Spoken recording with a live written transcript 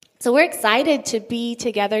So we're excited to be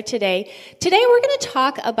together today. Today we're going to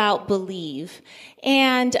talk about believe.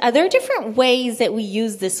 And there are different ways that we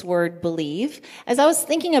use this word believe. As I was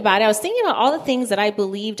thinking about it, I was thinking about all the things that I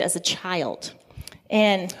believed as a child.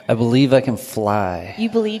 And I believe I can fly.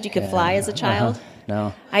 You believed you could fly as a child?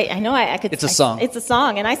 No. I know I could. It's a song. It's a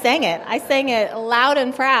song, and I sang it. I sang it loud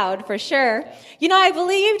and proud, for sure. You know, I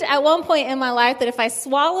believed at one point in my life that if I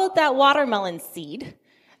swallowed that watermelon seed,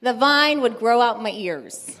 the vine would grow out my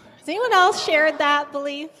ears. Has anyone else shared that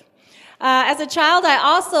belief? As a child, I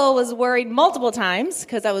also was worried multiple times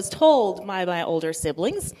because I was told by my older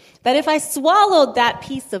siblings that if I swallowed that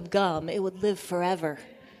piece of gum, it would live forever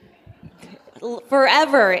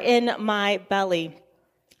in my belly.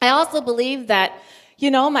 I also believed that,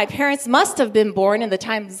 my parents must have been born in the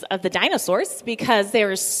times of the dinosaurs because they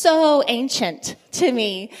were so ancient to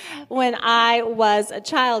me when I was a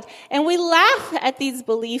child. And we laugh at these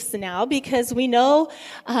beliefs now because we know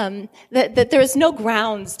that there's no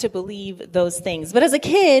grounds to believe those things. But as a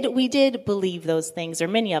kid, we did believe those things, or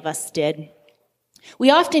many of us did. We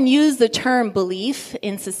often use the term belief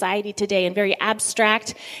in society today in very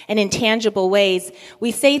abstract and intangible ways. We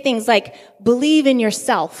say things like, believe in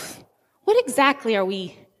yourself. What exactly are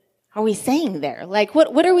we saying there? Like,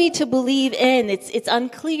 what are we to believe in? It's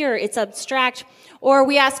unclear, it's abstract. Or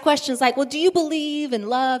we ask questions like, well, do you believe in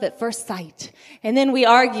love at first sight? And then we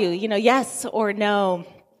argue, yes or no.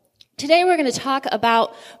 Today we're going to talk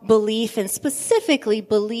about belief, and specifically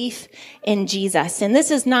belief in Jesus. And this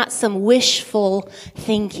is not some wishful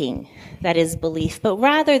thinking that is belief, but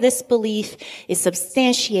rather this belief is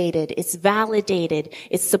substantiated, it's validated,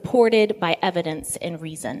 it's supported by evidence and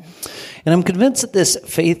reason. And I'm convinced that this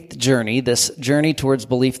faith journey, this journey towards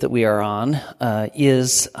belief that we are on,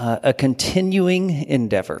 is a continuing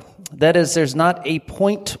endeavor. That is, there's not a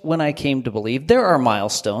point when I came to believe. There are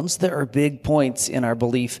milestones. There are big points in our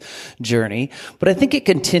belief journey. But I think it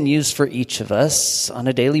continues for each of us on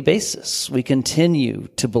a daily basis. We continue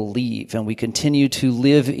to believe, and we continue to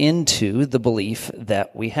live into the belief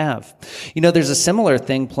that we have. There's a similar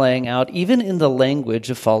thing playing out even in the language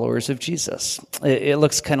of followers of Jesus. It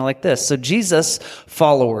looks kind of like this. So Jesus'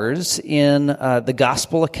 followers in the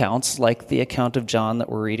gospel accounts, like the account of John that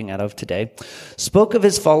we're reading out of today, spoke of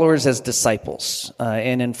his followers as disciples.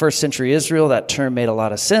 And in first century Israel, that term made a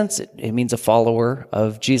lot of sense. It means a follower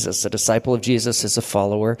of Jesus. A disciple of Jesus is a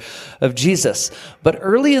follower of Jesus. But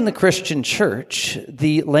early in the Christian church,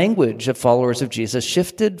 the language of followers of Jesus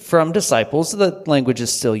shifted from disciples, the language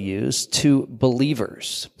is still used, to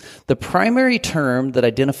believers. The primary term that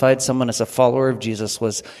identified someone as a follower of Jesus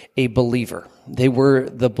was a believer. They were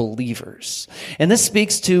the believers. And this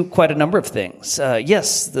speaks to quite a number of things.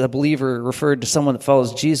 Yes, the believer referred to someone that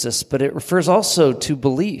follows Jesus, but it refers also to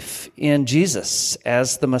belief in Jesus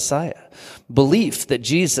as the Messiah. Belief that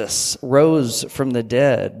Jesus rose from the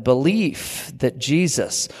dead. Belief that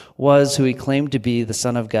Jesus was who he claimed to be, the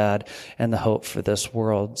Son of God and the hope for this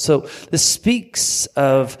world. So this speaks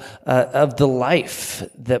of the life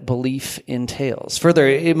that belief entails. Further,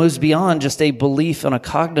 it moves beyond just a belief on a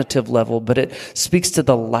cognitive level, but it speaks to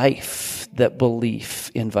the life that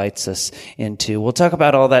belief invites us into. We'll talk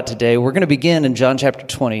about all that today. We're going to begin in John chapter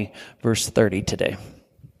 20, verse 30 today.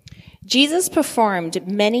 Jesus performed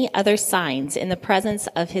many other signs in the presence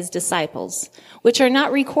of his disciples, which are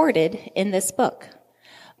not recorded in this book.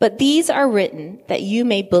 But these are written that you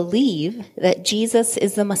may believe that Jesus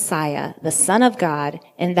is the Messiah, the Son of God,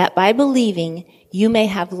 and that by believing you may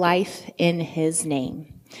have life in his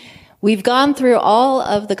name. We've gone through all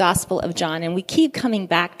of the Gospel of John, and we keep coming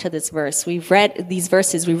back to this verse. We've read these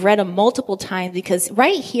verses. We've read them multiple times because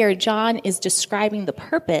right here, John is describing the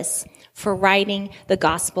purpose for writing the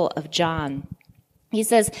Gospel of John. He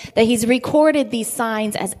says that he's recorded these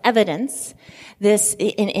signs as evidence.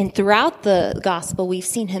 And throughout the gospel, we've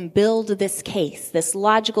seen him build this case, this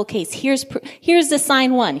logical case. Here's the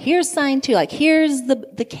sign 1. Here's sign 2. Like, here's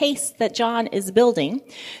the case that John is building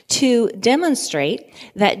to demonstrate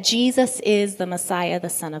that Jesus is the Messiah, the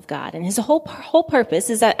Son of God. And his whole purpose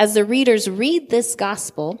is that as the readers read this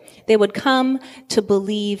gospel, they would come to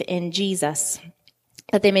believe in Jesus.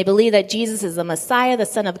 That they may believe that Jesus is the Messiah, the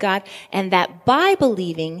Son of God, and that by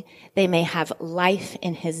believing, they may have life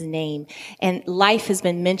in his name. And life has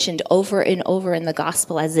been mentioned over and over in the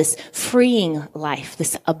gospel as this freeing life,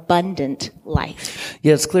 this abundant life.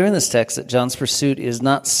 Yeah, it's clear in this text that John's pursuit is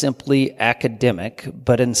not simply academic,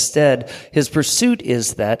 but instead his pursuit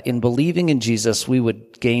is that in believing in Jesus, we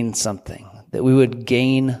would gain something. That we would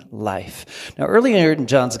gain life. Now, earlier in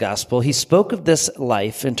John's gospel, he spoke of this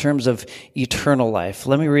life in terms of eternal life.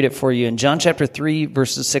 Let me read it for you. In John chapter 3,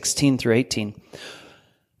 verses 16 through 18.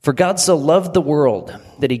 For God so loved the world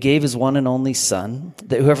that he gave his one and only Son,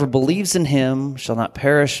 that whoever believes in him shall not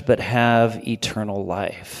perish but have eternal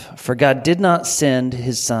life. For God did not send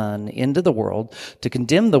his Son into the world to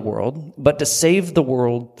condemn the world, but to save the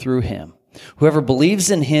world through him. Whoever believes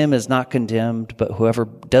in him is not condemned, but whoever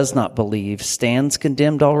does not believe stands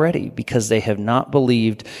condemned already, because they have not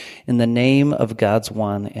believed in the name of God's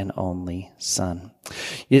one and only Son.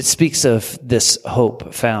 It speaks of this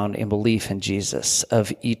hope found in belief in Jesus,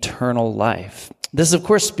 of eternal life. This, of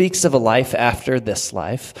course, speaks of a life after this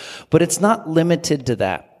life, but it's not limited to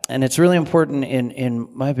that. And it's really important, in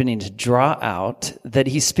my opinion, to draw out that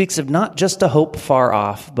he speaks of not just a hope far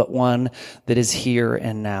off, but one that is here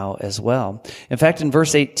and now as well. In fact, in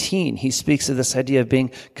verse 18, he speaks of this idea of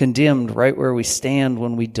being condemned right where we stand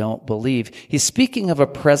when we don't believe. He's speaking of a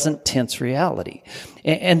present tense reality.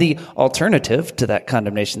 And the alternative to that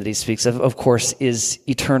condemnation that he speaks of course, is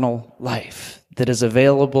eternal life that is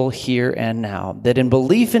available here and now. That in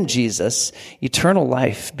belief in Jesus, eternal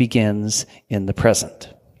life begins in the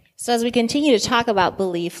present. So as we continue to talk about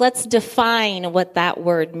belief, let's define what that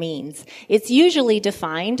word means. It's usually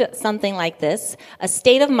defined something like this: a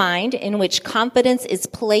state of mind in which confidence is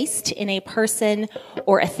placed in a person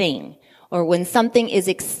or a thing, or when something is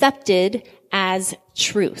accepted as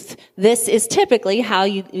truth. This is typically how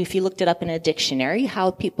if you looked it up in a dictionary,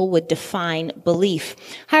 how people would define belief.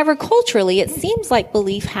 However, culturally, it seems like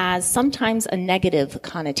belief has sometimes a negative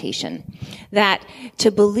connotation. That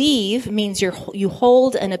to believe means you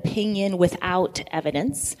hold an opinion without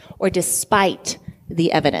evidence or despite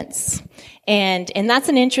the evidence. And that's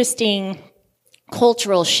an interesting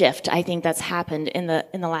cultural shift, I think, that's happened in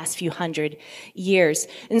the last few hundred years.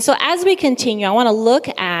 And so as we continue, I want to look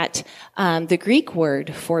at the Greek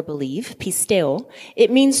word for believe, pisteo.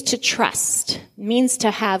 It means to trust. It means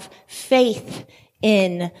to have faith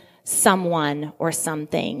in someone or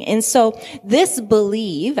something. And so this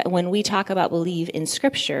believe, when we talk about believe in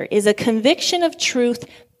Scripture, is a conviction of truth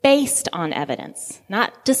based on evidence,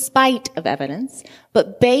 not despite of evidence,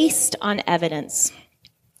 but based on evidence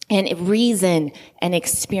and reason and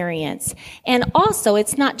experience. And also,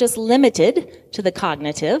 it's not just limited to the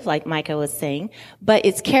cognitive, like Micah was saying, but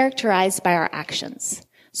it's characterized by our actions.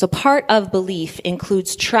 So part of belief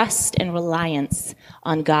includes trust and reliance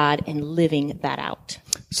on God and living that out.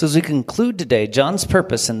 So as we conclude today, John's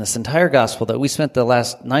purpose in this entire gospel that we spent the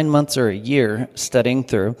last 9 months or a year studying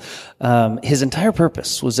through, his entire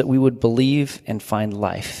purpose was that we would believe and find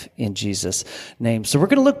life in Jesus' name. So we're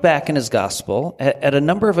going to look back in his gospel at a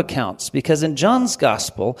number of accounts, because in John's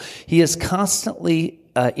gospel, he is constantly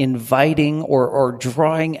inviting or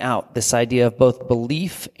drawing out this idea of both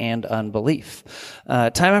belief and unbelief.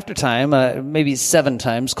 Time after time, maybe 7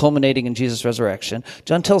 times, culminating in Jesus' resurrection,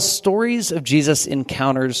 John tells stories of Jesus'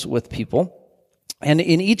 encounters with people. And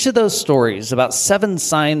in each of those stories, about 7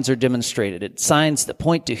 signs are demonstrated. It's signs that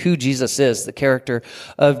point to who Jesus is, the character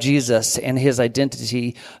of Jesus, and his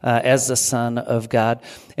identity as the Son of God.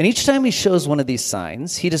 And each time he shows one of these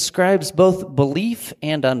signs, he describes both belief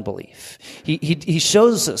and unbelief. He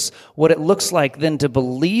shows us what it looks like then to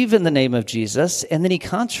believe in the name of Jesus, and then he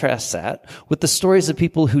contrasts that with the stories of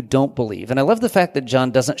people who don't believe. And I love the fact that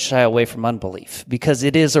John doesn't shy away from unbelief, because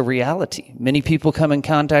it is a reality. Many people come in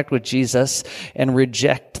contact with Jesus and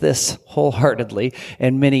reject this wholeheartedly,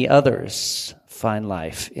 and many others find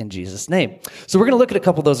life in Jesus' name. So we're going to look at a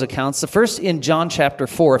couple of those accounts. The first in John chapter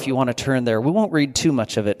 4, if you want to turn there. We won't read too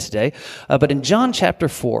much of it today, but in John chapter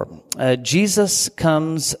 4, Jesus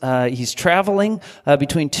comes, he's traveling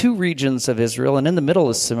between 2 regions of Israel, and in the middle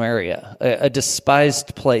is Samaria, a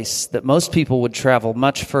despised place that most people would travel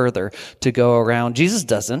much further to go around. Jesus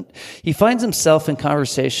doesn't. He finds himself in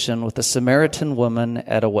conversation with a Samaritan woman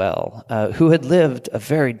at a well, who had lived a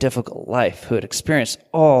very difficult life, who had experienced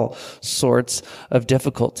all sorts of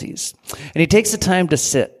difficulties. And he takes the time to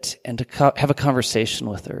sit and to have a conversation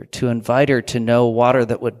with her, to invite her to know water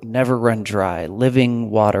that would never run dry, living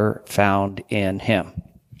water found in him.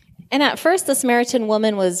 And at first, the Samaritan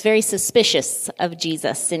woman was very suspicious of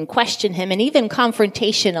Jesus and questioned him, and even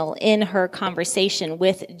confrontational in her conversation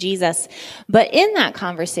with Jesus. But in that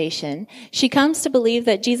conversation, she comes to believe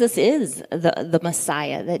that Jesus is the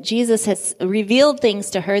Messiah, that Jesus has revealed things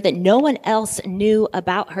to her that no one else knew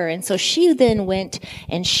about her. And so she then went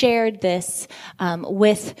and shared this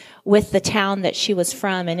with the town that she was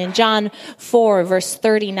from. And in John 4, verse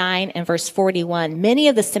 39 and verse 41, many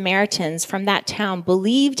of the Samaritans from that town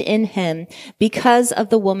believed in him because of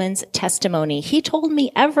the woman's testimony. He told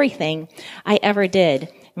me everything I ever did.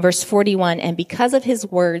 Verse 41, and because of his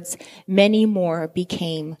words, many more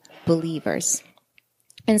became believers.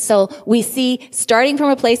 And so we see, starting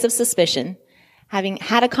from a place of suspicion, having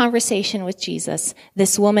had a conversation with Jesus,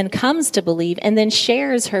 this woman comes to believe and then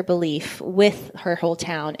shares her belief with her whole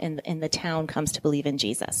town, and the town comes to believe in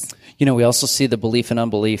Jesus. You know, we also see the belief and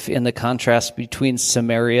unbelief in the contrast between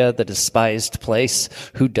Samaria, the despised place,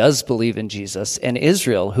 who does believe in Jesus, and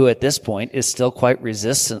Israel, who at this point is still quite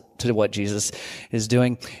resistant to what Jesus is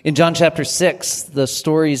doing. In John chapter 6, the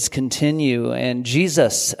stories continue, and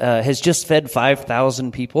Jesus has just fed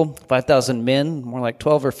 5,000 people, 5,000 men, more like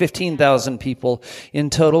 12 or 15,000 people in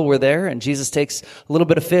total were there, and Jesus takes a little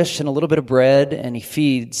bit of fish and a little bit of bread, and he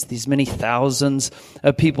feeds these many thousands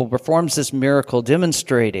of people, performs this miracle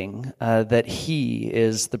demonstrating that he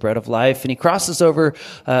is the bread of life, and he crosses over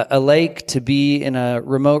a lake to be in a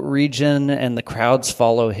remote region, and the crowds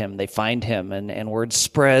follow him. They find him, and word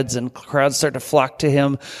spreads, and crowds start to flock to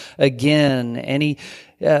him again, and he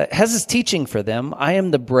has his teaching for them, I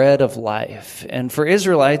am the bread of life. And for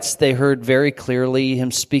Israelites, they heard very clearly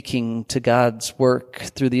him speaking to God's work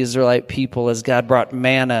through the Israelite people as God brought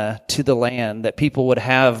manna to the land, that people would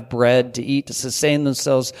have bread to eat to sustain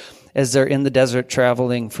themselves as they're in the desert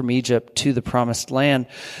traveling from Egypt to the promised land.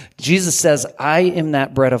 Jesus says, I am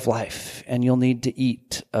that bread of life, and you'll need to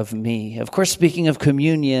eat of me. Of course, speaking of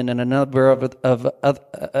communion and a number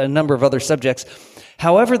of other subjects.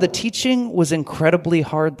 However, the teaching was incredibly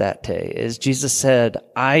hard that day, as Jesus said,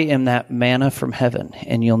 I am that manna from heaven,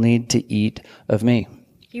 and you'll need to eat of me.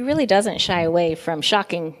 He really doesn't shy away from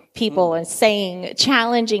shocking people and saying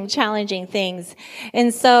challenging things.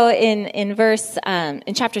 And so in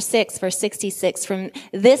chapter 6, verse 66, from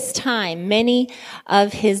this time, many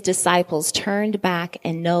of his disciples turned back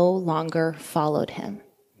and no longer followed him.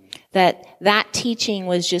 That teaching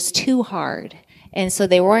was just too hard. And so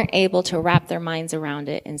they weren't able to wrap their minds around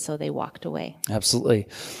it, and so they walked away. Absolutely.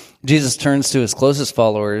 Jesus turns to his closest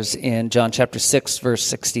followers in John chapter 6, verse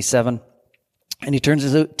 67. And he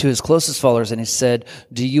turns to his closest followers and he said,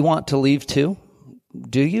 do you want to leave too?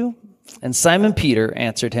 Do you? And Simon Peter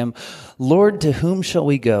answered him, Lord, to whom shall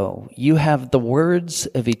we go? You have the words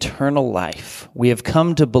of eternal life. We have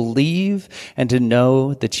come to believe and to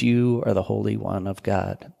know that you are the Holy One of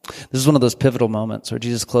God. This is one of those pivotal moments where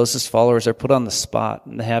Jesus' closest followers are put on the spot,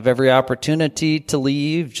 and they have every opportunity to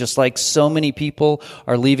leave, just like so many people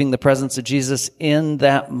are leaving the presence of Jesus in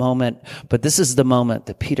that moment. But this is the moment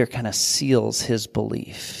that Peter kind of seals his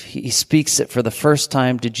belief. He speaks it for the first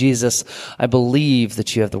time to Jesus. I believe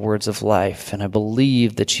that you have the words of life, and I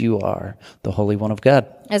believe that you are the Holy One of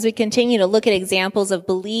God. As we continue to look at examples of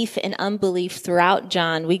belief and unbelief throughout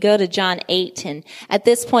John, we go to John 8, and at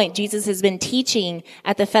this point, Jesus has been teaching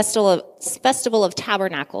at the Festival of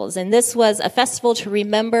Tabernacles, and this was a festival to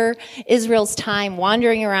remember Israel's time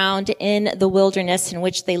wandering around in the wilderness in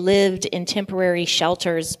which they lived in temporary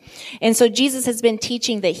shelters. And so Jesus has been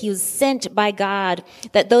teaching that he was sent by God,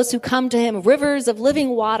 that those who come to him, rivers of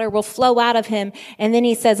living water will flow out of him. And then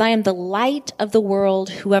he says, I am the light of the world.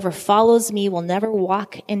 Whoever follows me will never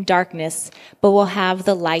walk in darkness, but will have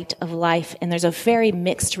the light of life. And there's a very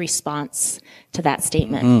mixed response to that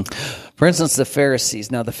statement. For instance, the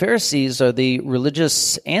Pharisees. Now, the Pharisees are the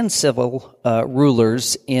religious and civil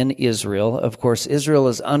rulers in Israel. Of course, Israel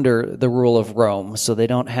is under the rule of Rome, so they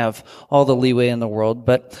don't have all the leeway in the world.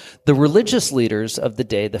 But the religious leaders of the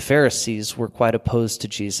day, the Pharisees, were quite opposed to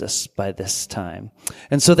Jesus by this time.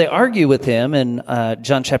 And so they argue with him in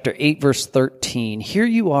John chapter 8, verse 13. Here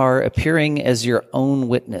you are appearing as your own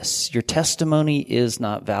witness. Your testimony is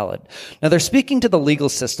not valid. Now, they're speaking to the legal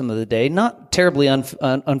system of the day, not terribly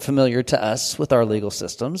unfamiliar to us with our legal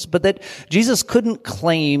systems, but that Jesus couldn't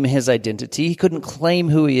claim his identity. He couldn't claim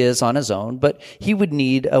who he is on his own, but he would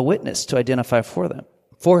need a witness to identify for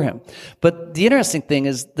him. But the interesting thing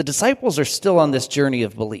is the disciples are still on this journey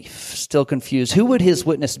of belief, still confused. Who would his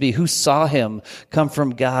witness be? Who saw him come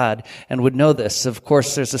from God and would know this? Of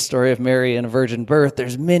course, there's a story of Mary and a virgin birth.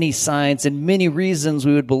 There's many signs and many reasons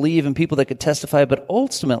we would believe and people that could testify. But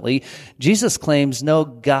ultimately, Jesus claims, no,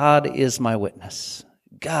 God is my witness.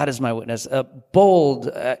 God is my witness. A bold,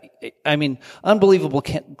 unbelievable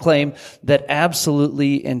claim that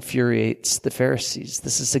absolutely infuriates the Pharisees.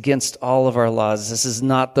 This is against all of our laws. This is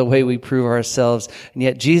not the way we prove ourselves. And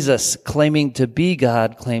yet Jesus, claiming to be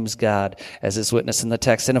God, claims God as his witness in the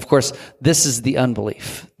text. And of course, this is the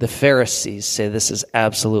unbelief. The Pharisees say this is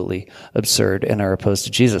absolutely absurd and are opposed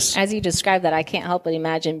to Jesus. As you describe that, I can't help but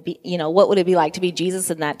imagine, what would it be like to be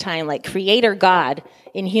Jesus in that time, like Creator God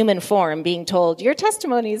in human form being told, your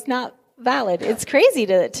testimony is not valid. It's crazy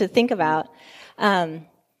to think about.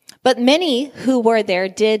 But many who were there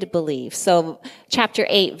did believe. So chapter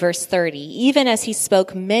 8, verse 30, even as he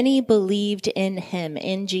spoke, many believed in him,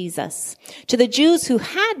 in Jesus. To the Jews who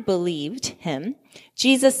had believed him,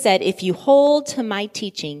 Jesus said, if you hold to my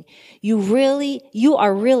teaching, you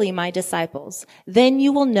are really my disciples. Then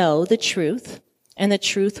you will know the truth, and the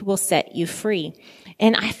truth will set you free.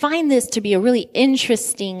 And I find this to be a really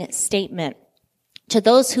interesting statement. To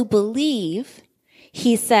those who believe,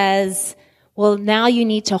 he says, well, now you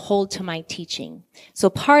need to hold to my teaching. So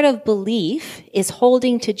part of belief is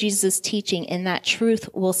holding to Jesus' teaching, and that truth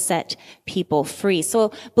will set people free.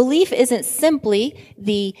 So belief isn't simply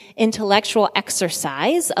the intellectual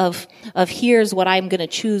exercise of here's what I'm going to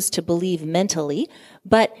choose to believe mentally,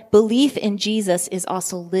 but belief in Jesus is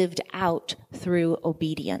also lived out through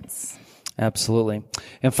obedience. Absolutely.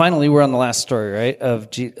 And finally, we're on the last story, right,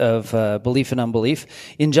 of belief and unbelief.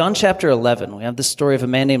 In John chapter 11, we have the story of a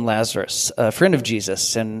man named Lazarus, a friend of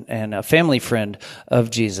Jesus and a family friend of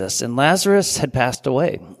Jesus. And Lazarus had passed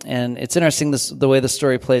away. And it's interesting the way the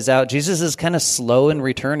story plays out. Jesus is kind of slow in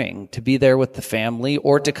returning to be there with the family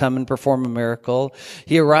or to come and perform a miracle.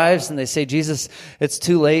 He arrives and they say, Jesus, it's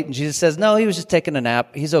too late. And Jesus says, no, he was just taking a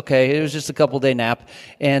nap. He's okay. It was just a couple-day nap.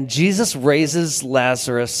 And Jesus raises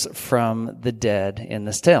Lazarus from the dead in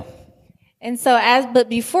this tale. And so but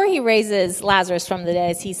before he raises Lazarus from the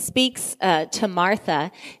dead, he speaks to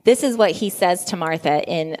Martha. This is what he says to Martha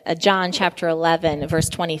in John chapter 11, verse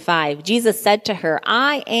 25. Jesus said to her,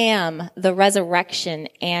 I am the resurrection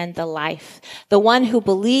and the life. The one who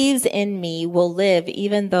believes in me will live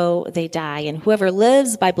even though they die. And whoever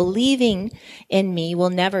lives by believing in me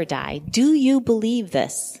will never die. Do you believe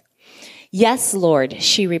this? Yes, Lord,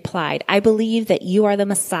 she replied, I believe that you are the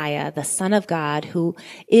Messiah, the Son of God, who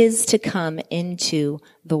is to come into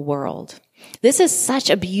the world. This is such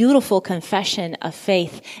a beautiful confession of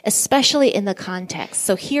faith, especially in the context.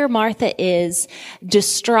 So here Martha is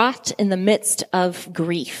distraught in the midst of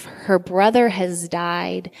grief. Her brother has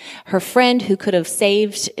died. Her friend who could have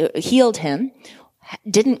healed him,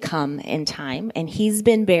 didn't come in time, and he's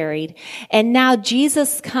been buried. And now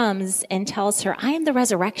Jesus comes and tells her, I am the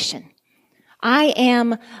resurrection. I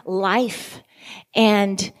am life.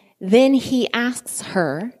 And then he asks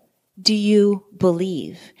her, do you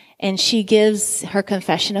believe? And she gives her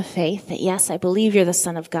confession of faith that, yes, I believe you're the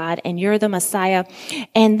Son of God and you're the Messiah.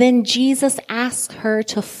 And then Jesus asks her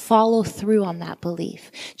to follow through on that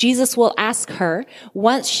belief. Jesus will ask her,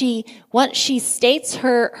 once she states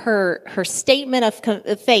her statement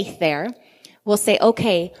of faith there, will say,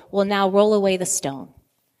 okay, well now roll away the stone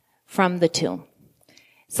from the tomb.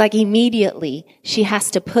 It's like immediately she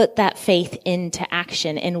has to put that faith into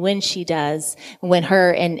action. And when she does, when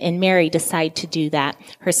her and Mary decide to do that,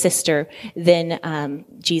 her sister, then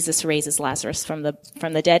Jesus raises Lazarus from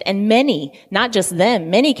the dead. And many, not just them,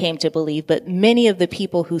 many came to believe, but many of the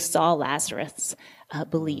people who saw Lazarus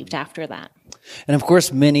believed after that. And of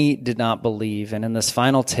course, many did not believe. And in this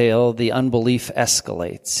final tale, the unbelief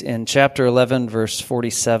escalates. In chapter 11, verse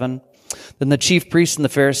 47, then the chief priests and the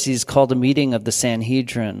Pharisees called a meeting of the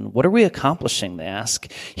Sanhedrin. What are we accomplishing, they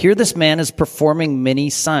ask. Here this man is performing many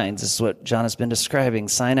signs. This is what John has been describing,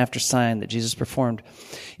 sign after sign that Jesus performed.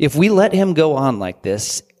 If we let him go on like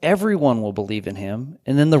this, everyone will believe in him,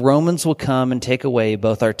 and then the Romans will come and take away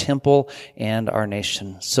both our temple and our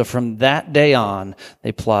nation. So from that day on,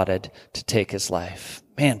 they plotted to take his life.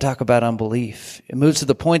 Man, talk about unbelief. It moves to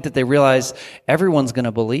the point that they realize everyone's going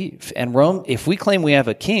to believe. And Rome, if we claim we have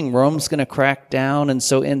a king, Rome's going to crack down. And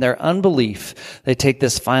so in their unbelief, they take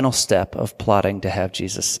this final step of plotting to have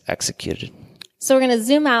Jesus executed. So we're going to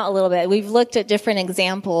zoom out a little bit. We've looked at different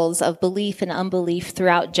examples of belief and unbelief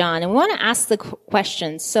throughout John, and we want to ask the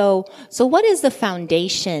question, so what is the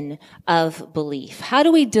foundation of belief? How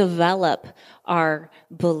do we develop our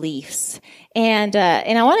beliefs? And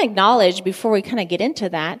I want to acknowledge before we kind of get into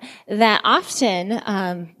that often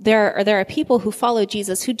there are people who follow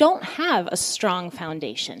Jesus who don't have a strong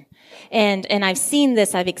foundation. And I've seen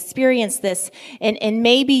this, I've experienced this, and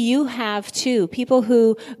maybe you have too. People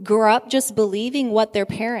who grew up just believing what their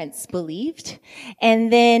parents believed,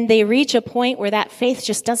 and then they reach a point where that faith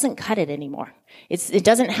just doesn't cut it anymore. It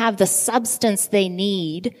doesn't have the substance they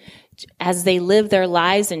need as they live their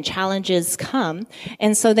lives and challenges come.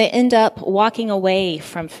 And so they end up walking away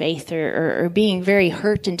from faith or being very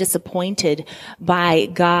hurt and disappointed by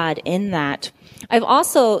God in that. I've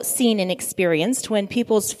also seen and experienced when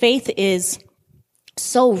people's faith is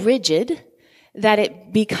so rigid that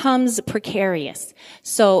it becomes precarious.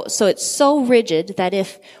 So it's so rigid that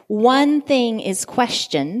if one thing is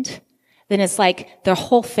questioned, then it's like their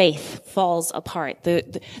whole faith falls apart.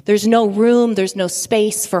 There's no room, there's no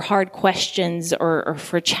space for hard questions or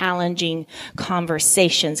for challenging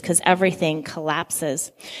conversations because everything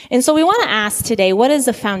collapses. And so we want to ask today, what is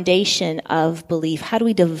the foundation of belief? How do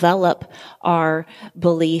we develop our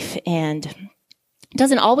belief? And it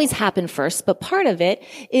doesn't always happen first, but part of it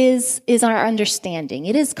is our understanding.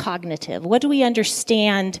 It is cognitive. What do we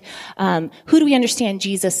understand? Who do we understand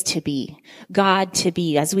Jesus to be? God to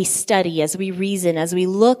be? As we study, as we reason, as we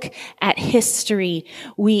look at history,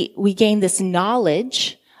 we gain this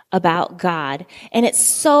knowledge about God. And it's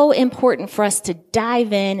so important for us to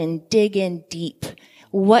dive in and dig in deep.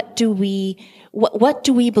 What do we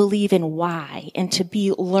believe and why? And to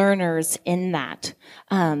be learners in that.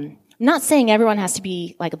 I'm not saying everyone has to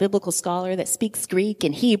be like a biblical scholar that speaks Greek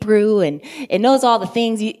and Hebrew and knows all the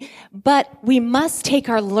things, but we must take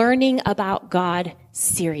our learning about God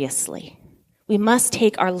seriously. We must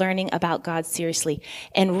take our learning about God seriously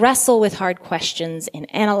and wrestle with hard questions and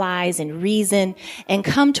analyze and reason and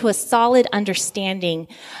come to a solid understanding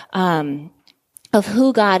of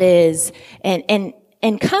who God is and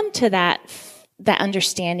come to that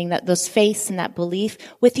understanding, that those faiths and that belief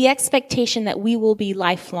with the expectation that we will be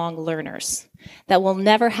lifelong learners, that we'll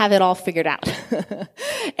never have it all figured out,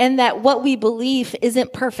 and that what we believe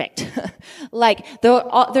isn't perfect. Like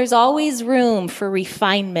there's always room for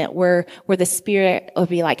refinement where the Spirit will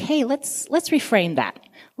be like, hey, let's reframe that.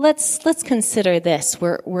 Let's consider this.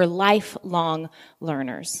 We're lifelong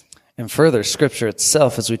learners. And further, Scripture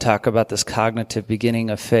itself, as we talk about this cognitive beginning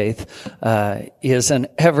of faith, is an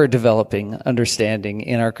ever-developing understanding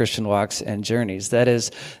in our Christian walks and journeys. That is,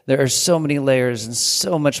 there are so many layers and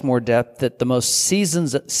so much more depth that the most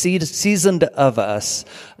seasoned of us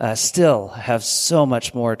still have so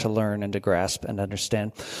much more to learn and to grasp and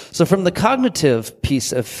understand. So from the cognitive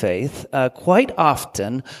piece of faith, quite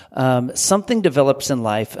often something develops in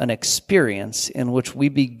life, an experience in which we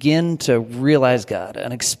begin to realize God,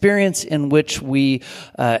 an experience in which we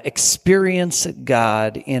experience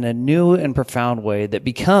God in a new and profound way that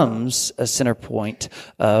becomes a center point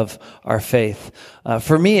of our faith.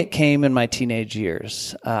 For me, it came in my teenage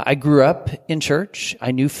years. I grew up in church.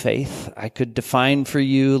 I knew faith. I could define for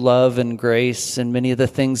you love and grace and many of the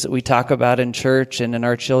things that we talk about in church and in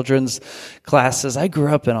our children's classes. I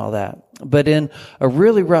grew up in all that. But in a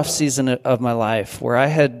really rough season of my life where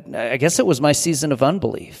I guess it was my season of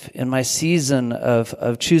unbelief, in my season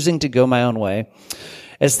of choosing to go my own way,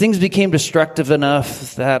 as things became destructive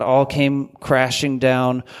enough, that all came crashing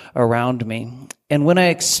down around me. And when I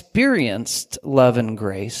experienced love and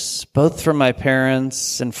grace, both from my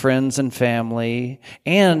parents and friends and family,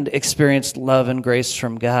 and experienced love and grace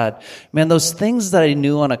from God, man, those things that I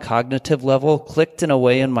knew on a cognitive level clicked in a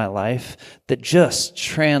way in my life that just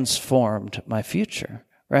transformed my future.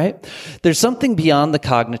 Right? There's something beyond the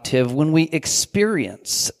cognitive when we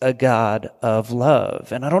experience a God of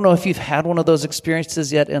love. And I don't know if you've had one of those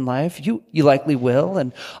experiences yet in life. You likely will.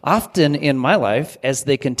 And often in my life, as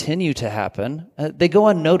they continue to happen, they go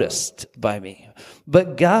unnoticed by me.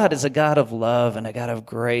 But God is a God of love and a God of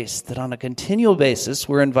grace that on a continual basis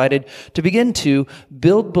we're invited to begin to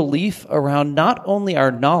build belief around not only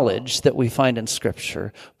our knowledge that we find in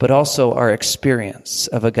Scripture, but also our experience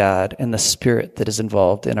of a God and the Spirit that is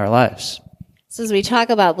involved in our lives. So as we talk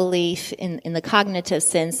about belief in the cognitive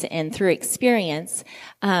sense and through experience,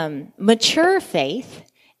 mature faith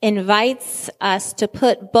invites us to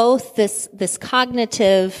put both this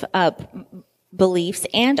cognitive beliefs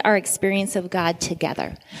and our experience of God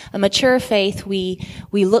together. A mature faith, we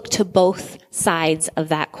look to both sides of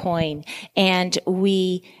that coin and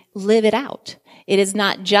we live it out. It is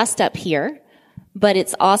not just up here, but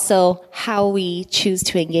it's also how we choose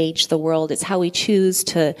to engage the world. It's how we choose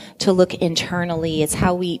to look internally. It's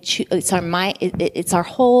how we it's our mind. It's our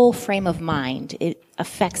whole frame of mind. It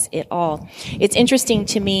affects it all. It's interesting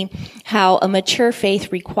to me how a mature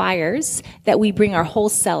faith requires that we bring our whole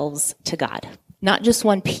selves to God, not just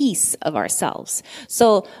one piece of ourselves.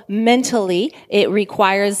 So mentally, it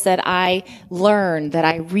requires that I learn, that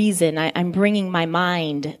I reason. I'm bringing my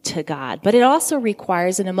mind to God. But it also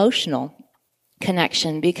requires an emotional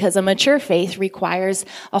connection, because a mature faith requires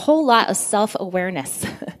a whole lot of self-awareness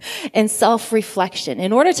and self-reflection.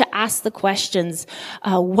 In order to ask the questions,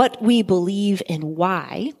 what we believe and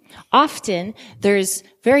why, often there's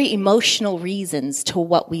very emotional reasons to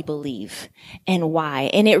what we believe and why.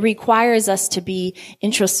 And it requires us to be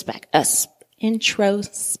introspective.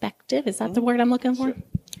 Is that the word I'm looking for?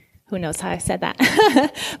 Who knows how I said that?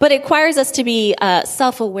 But it requires us to be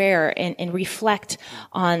self-aware and reflect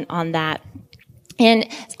on that. And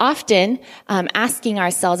often asking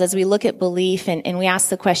ourselves as we look at belief and we ask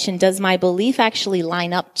the question, does my belief actually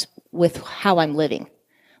line up with how I'm living?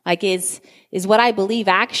 Like, is what I believe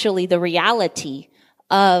actually the reality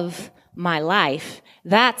of my life?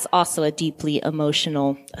 That's also a deeply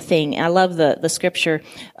emotional thing. And I love the scripture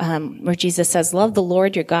where Jesus says, love the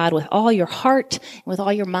Lord your God with all your heart, with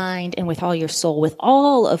all your mind, and with all your soul. With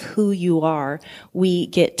all of who you are, we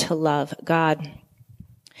get to love God.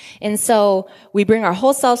 And so we bring our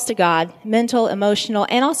whole selves to God, mental, emotional,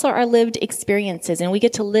 and also our lived experiences. And we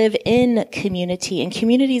get to live in community. And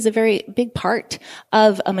community is a very big part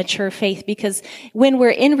of a mature faith, because when we're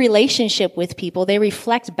in relationship with people, they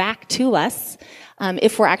reflect back to us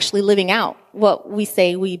if we're actually living out what we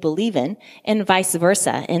say we believe in, and vice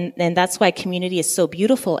versa. And that's why community is so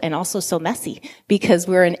beautiful and also so messy, because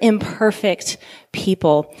we're an imperfect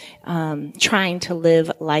people trying to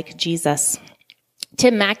live like Jesus.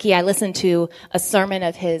 Tim Mackey, I listened to a sermon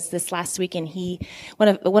of his this last week, and one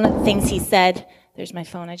of the things he said, there's my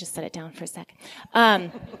phone, I just set it down for a sec.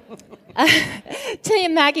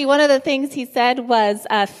 Tim Mackey, one of the things he said was,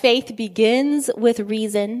 faith begins with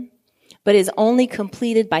reason, but is only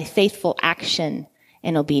completed by faithful action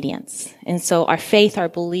and obedience. And so our faith, our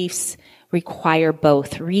beliefs require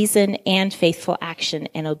both reason and faithful action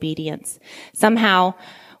and obedience. Somehow,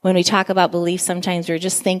 when we talk about belief, sometimes we're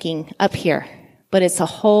just thinking up here. But it's a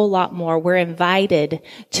whole lot more. We're invited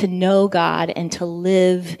to know God and to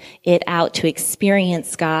live it out, to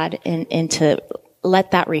experience God, and to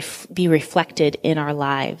let that be reflected in our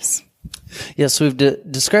lives. Yes, we've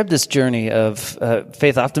described this journey of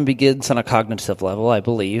faith often begins on a cognitive level, I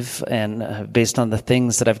believe, and based on the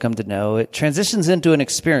things that I've come to know, it transitions into an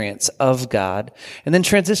experience of God, and then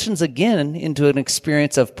transitions again into an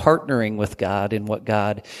experience of partnering with God in what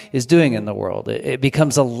God is doing in the world. It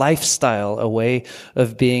becomes a lifestyle, a way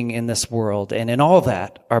of being in this world, and in all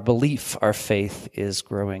that, our belief, our faith is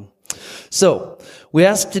growing. So, we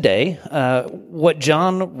ask today what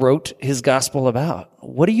John wrote his gospel about.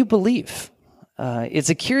 What do you believe? It's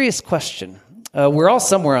a curious question. We're all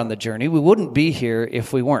somewhere on the journey. We wouldn't be here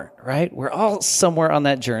if we weren't, right? We're all somewhere on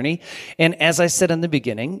that journey. And as I said in the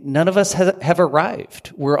beginning, none of us have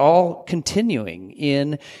arrived. We're all continuing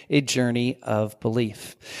in a journey of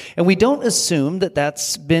belief. And we don't assume that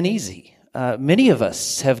that's been easy. Many of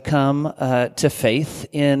us have come to faith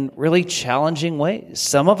in really challenging ways.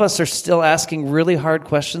 Some of us are still asking really hard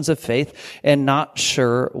questions of faith and not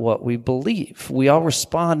sure what we believe. We all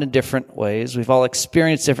respond in different ways. We've all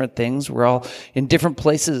experienced different things. We're all in different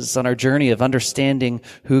places on our journey of understanding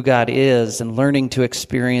who God is and learning to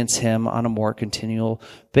experience Him on a more continual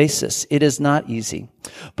basis. It is not easy.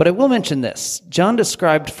 But I will mention this. John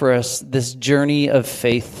described for us this journey of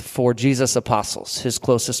faith for Jesus' apostles, his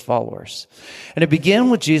closest followers. And it began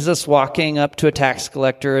with Jesus walking up to a tax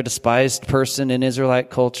collector, a despised person in Israelite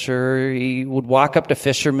culture. He would walk up to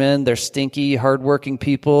fishermen, they're stinky, hardworking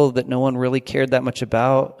people that no one really cared that much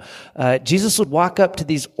about. Jesus would walk up to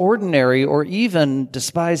these ordinary or even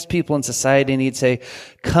despised people in society, and he'd say,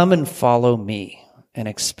 "Come and follow me," and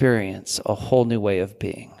experience a whole new way of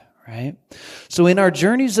being, right? So in our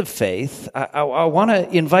journeys of faith, I want to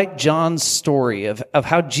invite John's story of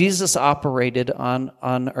how Jesus operated on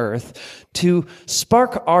earth to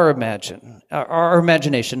spark our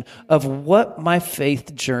imagination of what my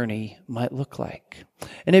faith journey might look like.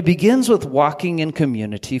 And it begins with walking in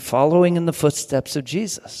community, following in the footsteps of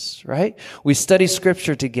Jesus, right? We study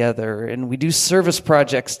scripture together, and we do service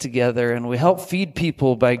projects together, and we help feed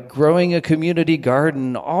people by growing a community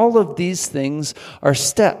garden. All of these things are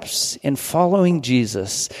steps in following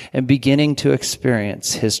Jesus and beginning to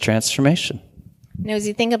experience His transformation. Now, as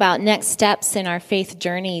you think about next steps in our faith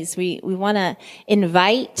journeys, we want to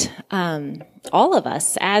invite all of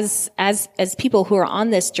us as people who are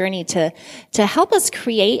on this journey to help us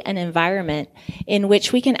create an environment in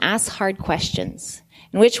which we can ask hard questions,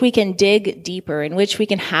 in which we can dig deeper, in which we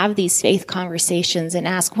can have these faith conversations and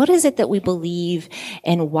ask, what is it that we believe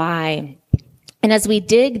and why? And as we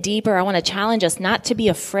dig deeper, I want to challenge us not to be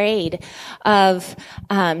afraid of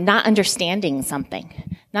not understanding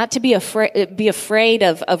something, not to be afraid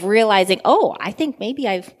of realizing, oh, I think maybe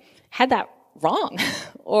I've had that wrong,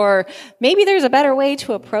 or maybe there's a better way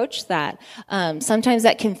to approach that. Sometimes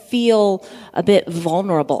that can feel a bit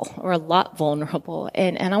vulnerable, or a lot vulnerable,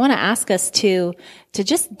 and I want to ask us to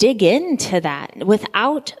just dig into that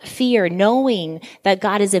without fear, knowing that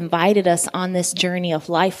God has invited us on this journey of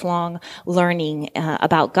lifelong learning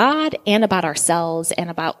about God and about ourselves and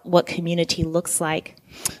about what community looks like.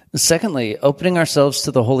 Secondly, opening ourselves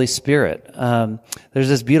to the Holy Spirit. There's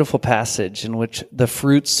this beautiful passage in which the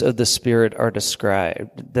fruits of the Spirit are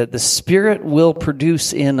described, that the Spirit will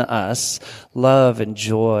produce in us love and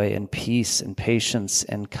joy and peace and patience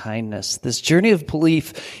and kindness. This journey of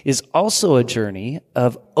belief is also a journey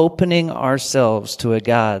of opening ourselves to a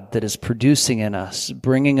God that is producing in us,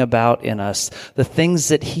 bringing about in us the things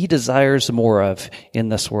that He desires more of in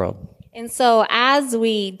this world. And so as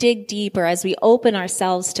we dig deeper, as we open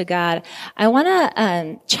ourselves to God, I want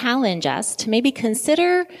to challenge us to maybe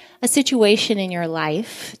consider a situation in your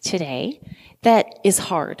life today that is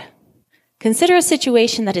hard. Consider a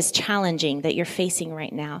situation that is challenging that you're facing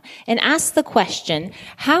right now. And ask the question,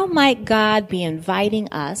 how might God be inviting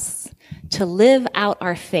us to live out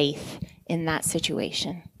our faith in that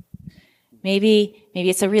situation? Maybe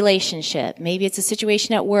it's a relationship. Maybe it's a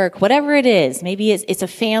situation at work. Whatever it is, maybe it's a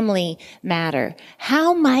family matter.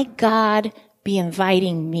 How might God be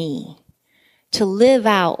inviting me to live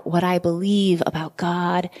out what I believe about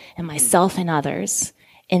God and myself and others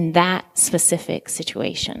in that specific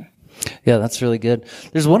situation? Yeah, that's really good.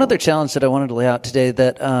 There's one other challenge that I wanted to lay out today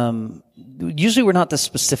that usually we're not this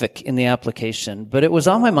specific in the application, but it was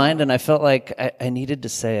on my mind and I felt like I needed to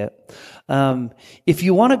say it. If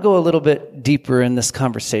you want to go a little bit deeper in this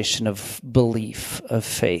conversation of belief, of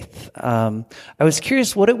faith, I was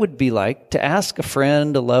curious what it would be like to ask a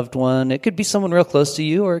friend, a loved one. It could be someone real close to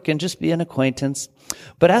you, or it can just be an acquaintance.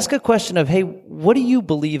 But ask a question of, hey, what do you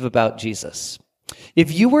believe about Jesus?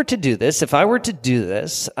 If you were to do this, if I were to do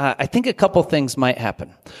this, I think a couple things might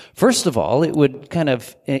happen. First of all, it would kind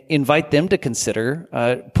of invite them to consider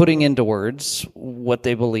putting into words what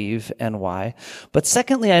they believe and why. But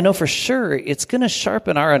secondly, I know for sure it's going to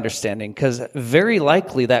sharpen our understanding, because very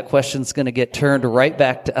likely that question's going to get turned right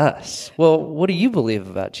back to us. Well, what do you believe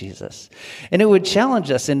about Jesus? And it would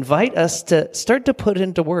challenge us, invite us to start to put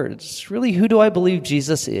into words, really, who do I believe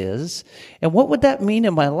Jesus is? And what would that mean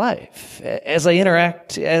in my life? As I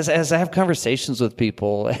interact, as I have conversations with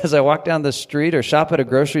people, as I walk down the street or shop at a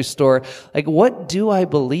grocery store, like, what do I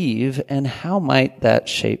believe and how might that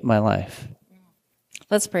shape my life?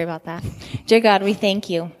 Let's pray about that. Dear God, we thank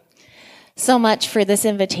you so much for this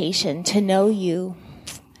invitation to know you,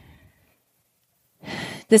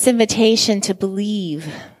 this invitation to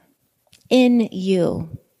believe in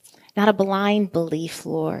you, not a blind belief,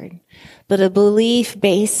 Lord, but a belief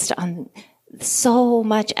based on so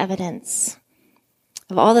much evidence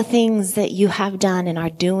of all the things that you have done and are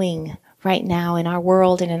doing right now in our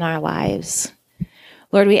world and in our lives.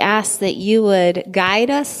 Lord, we ask that you would guide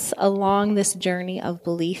us along this journey of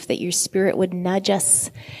belief, that your Spirit would nudge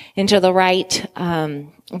us into the right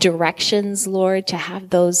directions, Lord, to have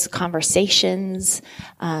those conversations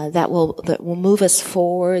that will move us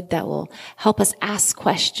forward, that will help us ask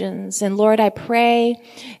questions. And Lord, I pray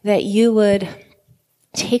that you would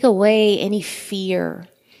take away any fear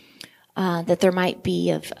that there might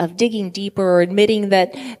be of digging deeper or admitting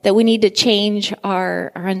that we need to change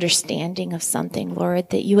our understanding of something,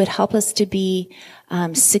 Lord, that you would help us to be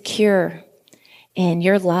secure in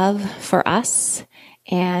your love for us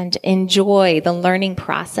and enjoy the learning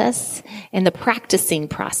process and the practicing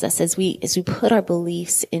process as we put our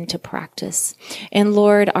beliefs into practice. And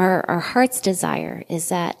Lord, our heart's desire is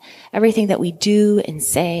that everything that we do and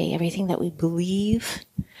say, everything that we believe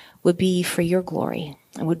would be for your glory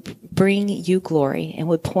and would bring you glory and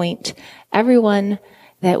would point everyone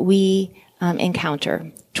that we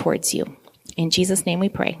encounter towards you. In Jesus' name we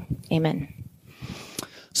pray. Amen.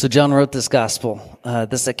 So John wrote this gospel,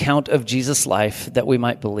 this account of Jesus' life that we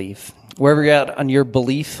might believe. Wherever you're at on your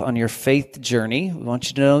belief, on your faith journey, we want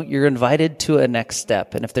you to know you're invited to a next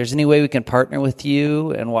step. And if there's any way we can partner with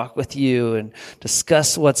you and walk with you and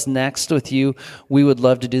discuss what's next with you, we would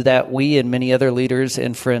love to do that. We and many other leaders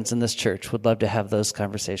and friends in this church would love to have those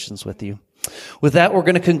conversations with you. With that, we're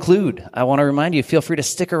going to conclude. I want to remind you, feel free to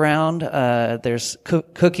stick around. There's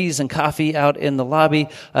cookies and coffee out in the lobby.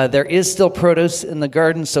 There is still produce in the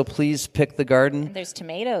garden, so please pick the garden. And there's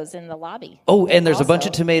tomatoes in the lobby. Oh, and there's also a bunch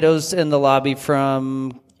of tomatoes in the lobby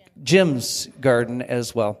from Jim's garden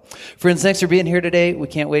as well. Friends, thanks for being here today. We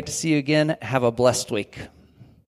can't wait to see you again. Have a blessed week.